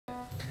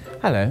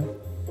Hello.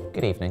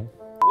 Good evening.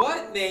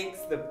 What makes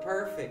the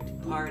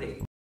perfect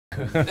party?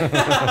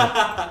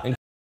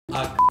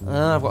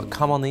 I've got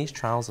cum on these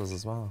trousers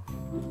as well.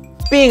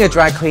 Being a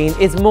drag queen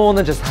is more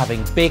than just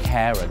having big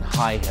hair and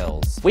high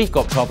heels. We've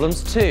got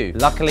problems too.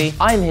 Luckily,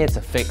 I'm here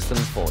to fix them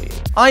for you.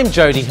 I'm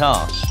Jodie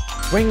Harsh.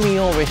 Bring me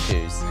your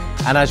issues,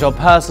 and as your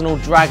personal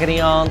dragony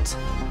aunt,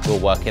 we'll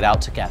work it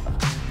out together.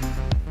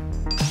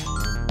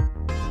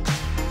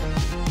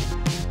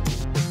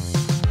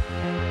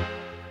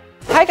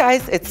 Hi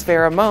guys, it's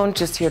Faye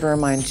just here to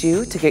remind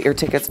you to get your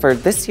tickets for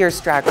this year's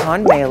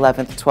DragCon, May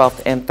 11th,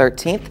 12th, and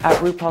 13th at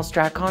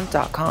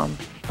RuPaulsDragCon.com.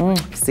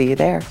 See you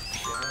there.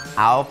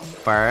 Our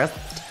first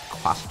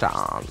question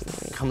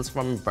comes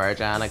from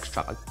Virgin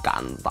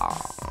Extravaganza.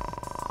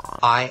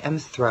 I am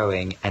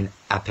throwing an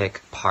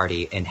epic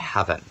party in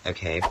heaven,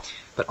 okay?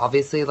 But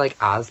obviously, like,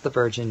 as the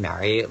Virgin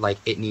Mary, like,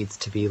 it needs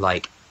to be,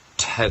 like,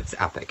 totes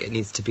epic. It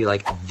needs to be,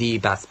 like, the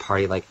best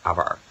party, like,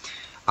 ever.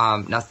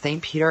 Now,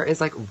 St. Peter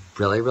is, like,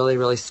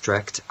 really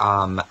strict,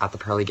 at the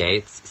pearly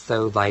gates.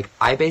 So, like,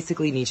 I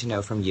basically need to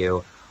know from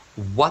you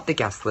what the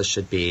guest list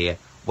should be,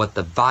 what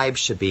the vibe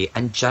should be,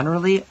 and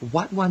generally,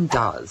 what one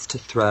does to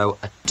throw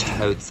a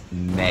totes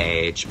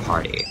mage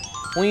party.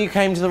 Well, you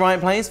came to the right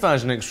place,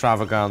 Virgin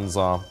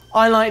Extravaganza.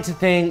 I like to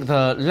think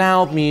that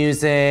loud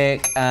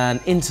music, an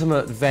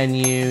intimate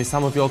venue,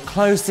 some of your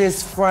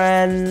closest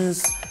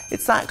friends,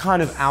 it's that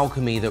kind of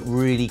alchemy that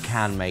really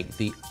can make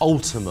the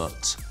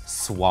ultimate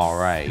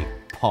soiree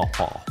pop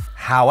off.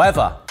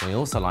 However, we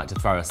also like to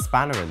throw a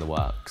spanner in the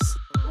works.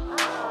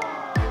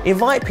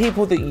 Invite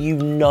people that you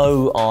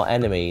know are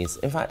enemies.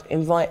 In fact,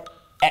 invite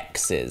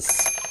exes.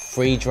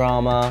 Free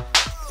drama,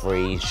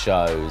 free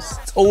shows.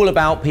 It's all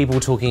about people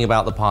talking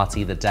about the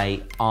party the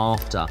day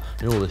after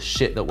and all the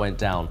shit that went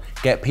down.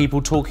 Get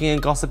people talking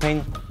and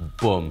gossiping,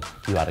 boom,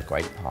 you had a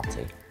great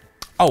party.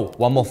 Oh,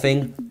 one more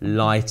thing,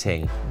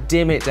 lighting.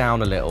 Dim it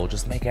down a little,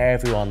 just make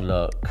everyone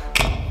look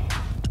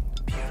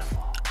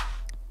beautiful.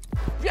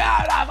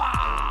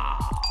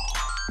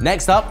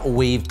 Next up,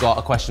 we've got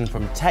a question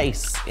from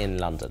Tace in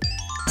London.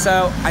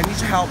 So, I need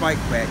your help right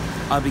quick.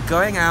 I'll be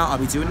going out, I'll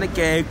be doing the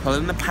gig,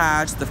 pulling the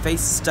pads, the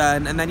face is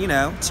done, and then, you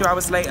know, 2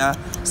 hours later,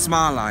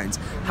 smile lines.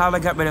 How do I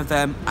get rid of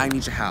them? I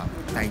need your help.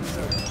 Thank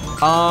you.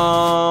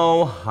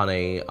 Oh,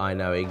 honey, I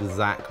know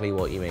exactly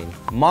what you mean.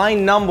 My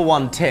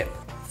 #1 tip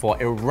for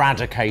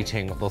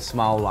eradicating the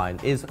smile line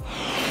is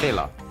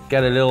filler.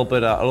 Get a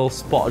little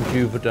spot of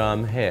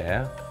Juvederm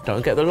here.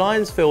 Don't get the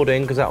lines filled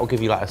in, because that will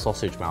give you like a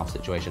sausage mouth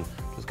situation.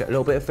 Just get a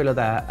little bit of filler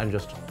there, and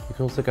just, you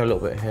can also go a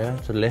little bit here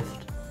to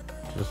lift.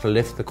 Just to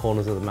lift the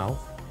corners of the mouth.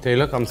 See,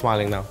 look, I'm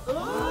smiling now.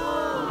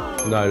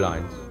 No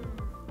lines.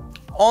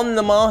 On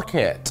the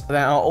market,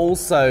 there are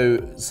also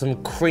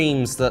some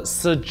creams that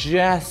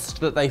suggest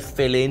that they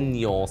fill in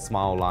your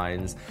smile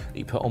lines that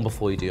you put on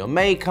before you do your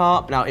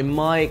makeup. Now, in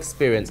my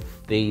experience,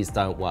 these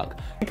don't work.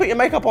 You put your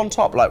makeup on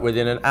top, like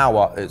within an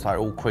hour, it's like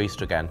all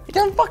creased again. It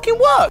doesn't fucking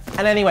work.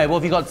 And anyway, what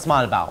have you got to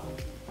smile about?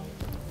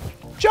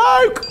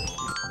 Joke!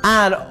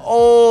 And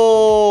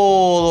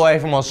all the way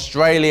from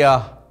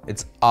Australia,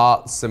 it's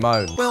Art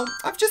Simone. Well,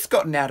 I've just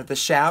gotten out of the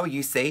shower,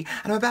 you see,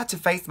 and I'm about to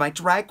face my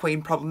drag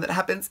queen problem that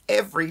happens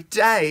every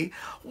day.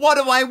 What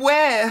do I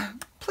wear?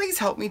 Please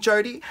help me,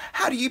 Jodie.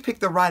 How do you pick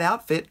the right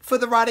outfit for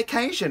the right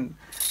occasion?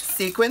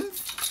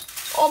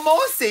 Sequins? Or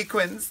more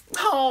sequins?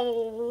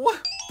 Oh.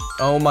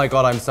 Oh my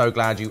God, I'm so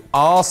glad you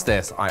asked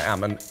this. I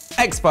am an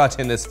expert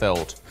in this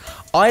field.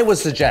 I would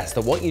suggest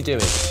that what you do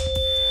is,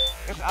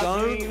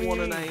 don't want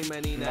to name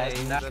any names.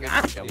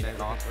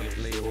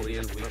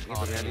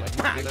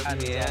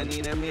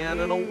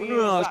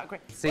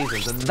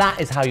 Seasons, and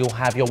that is how you'll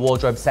have your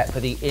wardrobe set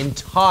for the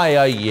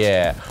entire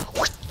year.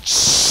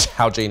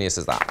 How genius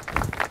is that?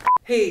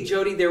 Hey,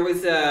 Jodie, there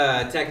was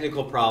a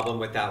technical problem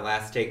with that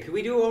last take. Could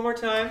we do it one more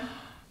time?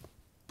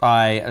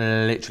 I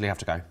literally have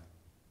to go.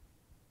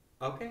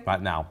 Okay.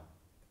 Right now.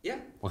 Yeah.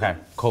 Okay,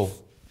 cool.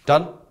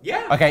 Done?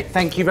 Yeah. Okay,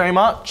 thank you very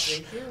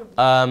much.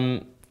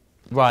 Thank you.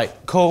 Right,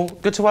 cool.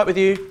 Good to work with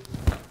you.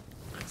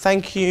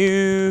 Thank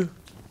you.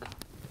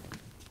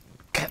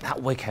 Get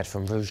that wig head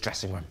from Rue's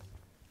dressing room.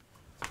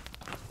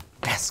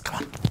 Yes,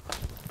 come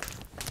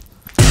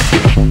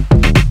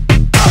on.